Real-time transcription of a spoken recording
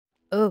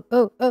Come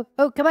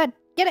on.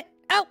 Get it.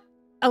 Oh.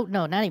 Oh,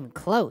 no, not even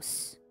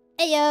close.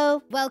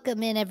 Heyo,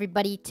 welcome in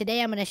everybody.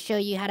 Today I'm going to show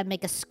you how to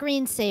make a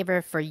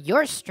screensaver for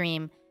your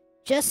stream,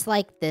 just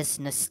like this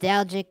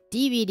nostalgic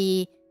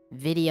DVD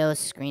video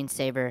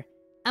screensaver.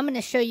 I'm going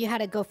to show you how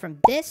to go from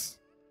this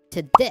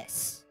to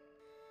this.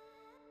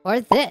 Or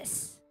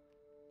this.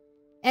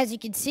 As you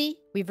can see,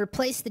 we've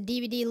replaced the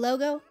DVD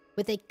logo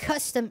with a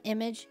custom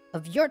image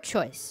of your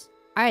choice.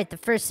 Alright, the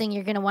first thing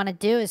you're going to want to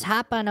do is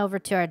hop on over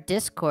to our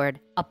Discord.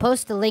 I'll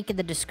post the link in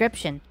the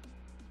description.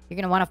 You're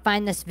going to want to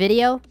find this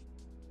video,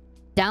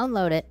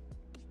 download it,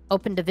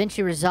 open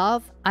DaVinci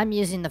Resolve. I'm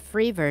using the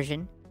free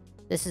version.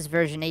 This is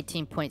version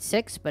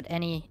 18.6, but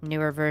any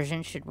newer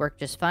version should work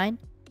just fine.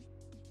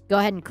 Go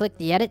ahead and click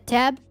the Edit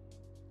tab.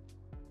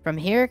 From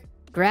here,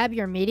 grab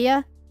your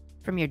media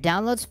from your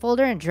Downloads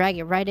folder and drag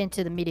it right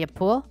into the media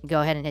pool.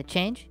 Go ahead and hit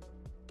Change.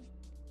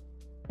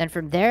 Then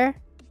from there,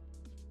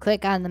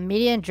 click on the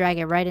media and drag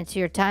it right into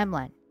your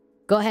timeline.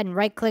 Go ahead and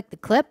right-click the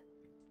clip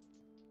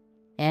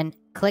and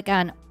click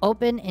on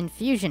Open in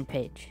Fusion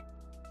page.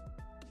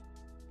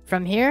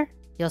 From here,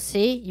 you'll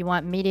see you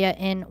want Media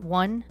in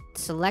 1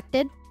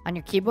 selected. On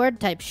your keyboard,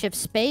 type Shift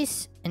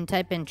Space and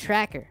type in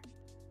Tracker.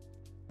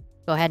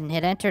 Go ahead and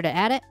hit Enter to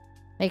add it.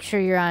 Make sure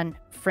you're on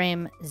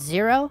frame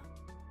 0.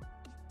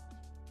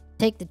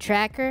 Take the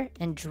tracker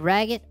and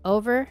drag it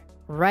over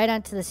right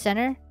onto the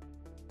center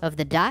of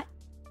the dot.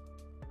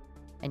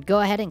 And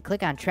go ahead and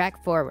click on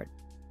Track Forward.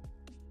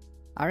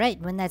 Alright,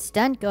 when that's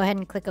done, go ahead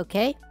and click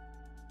OK.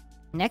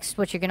 Next,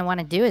 what you're going to want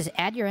to do is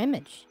add your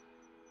image.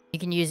 You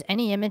can use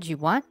any image you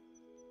want.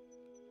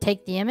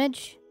 Take the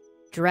image,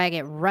 drag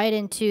it right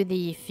into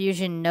the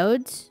Fusion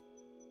nodes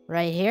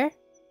right here.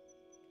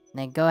 And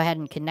then go ahead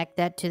and connect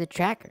that to the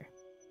tracker.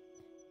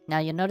 Now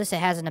you'll notice it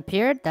hasn't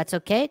appeared. That's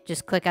okay.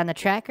 Just click on the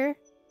tracker,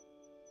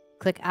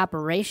 click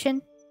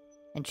Operation,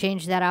 and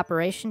change that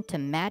operation to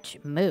Match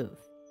Move.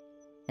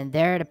 And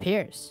there it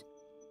appears.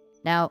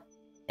 Now,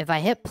 if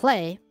I hit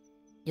play,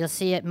 you'll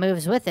see it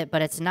moves with it,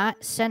 but it's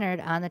not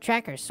centered on the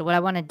tracker. So what I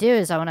want to do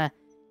is I want to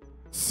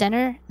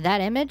center that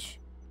image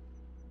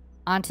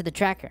onto the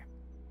tracker.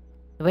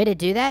 The way to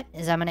do that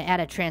is I'm going to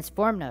add a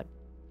transform node.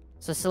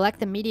 So select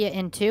the media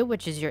in 2,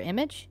 which is your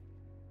image.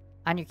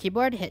 On your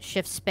keyboard, hit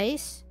Shift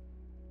Space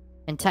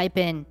and type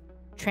in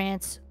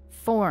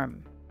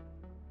transform.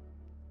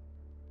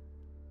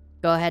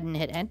 Go ahead and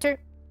hit Enter.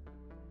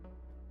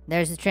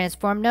 There's the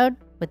transform node.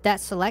 With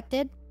that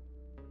selected,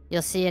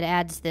 you'll see it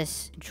adds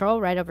this control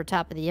right over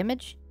top of the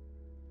image.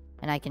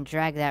 And I can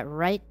drag that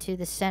right to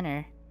the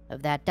center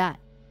of that dot.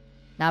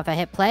 Now if I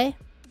hit play,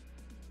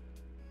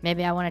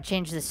 maybe I want to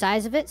change the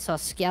size of it, so I'll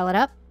scale it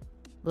up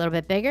a little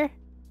bit bigger.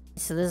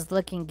 So this is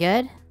looking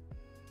good.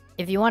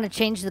 If you want to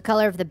change the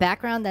color of the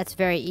background, that's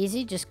very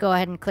easy. Just go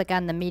ahead and click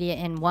on the media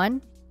in 1,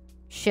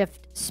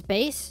 Shift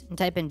Space, and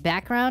type in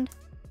background.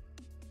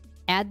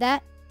 Add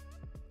that.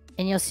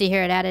 And you'll see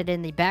here it added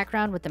in the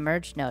background with the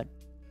merge node.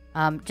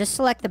 Just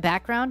select the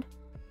background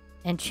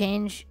and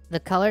change the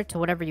color to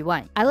whatever you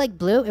want. I like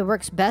blue. It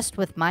works best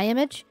with my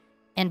image.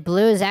 And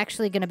blue is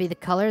actually going to be the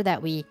color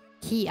that we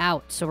key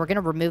out. So we're going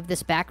to remove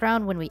this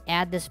background when we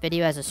add this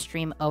video as a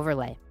stream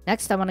overlay.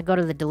 Next, I want to go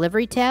to the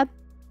Delivery tab.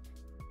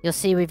 You'll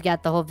see we've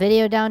got the whole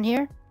video down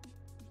here.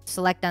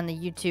 Select on the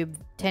YouTube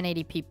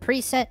 1080p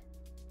preset.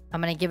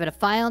 I'm going to give it a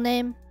file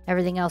name.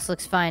 Everything else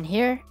looks fine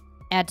here.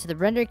 Add to the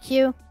render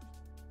queue.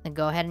 Then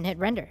go ahead and hit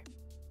render.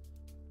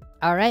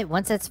 Alright,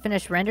 once that's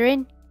finished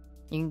rendering,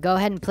 you can go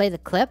ahead and play the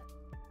clip.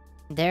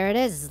 There it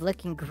is, it's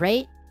looking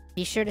great.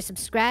 Be sure to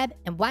subscribe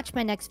and watch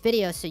my next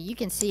video so you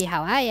can see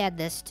how I add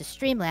this to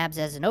Streamlabs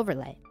as an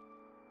overlay.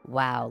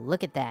 Wow,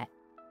 look at that.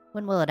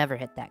 When will it ever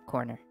hit that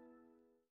corner?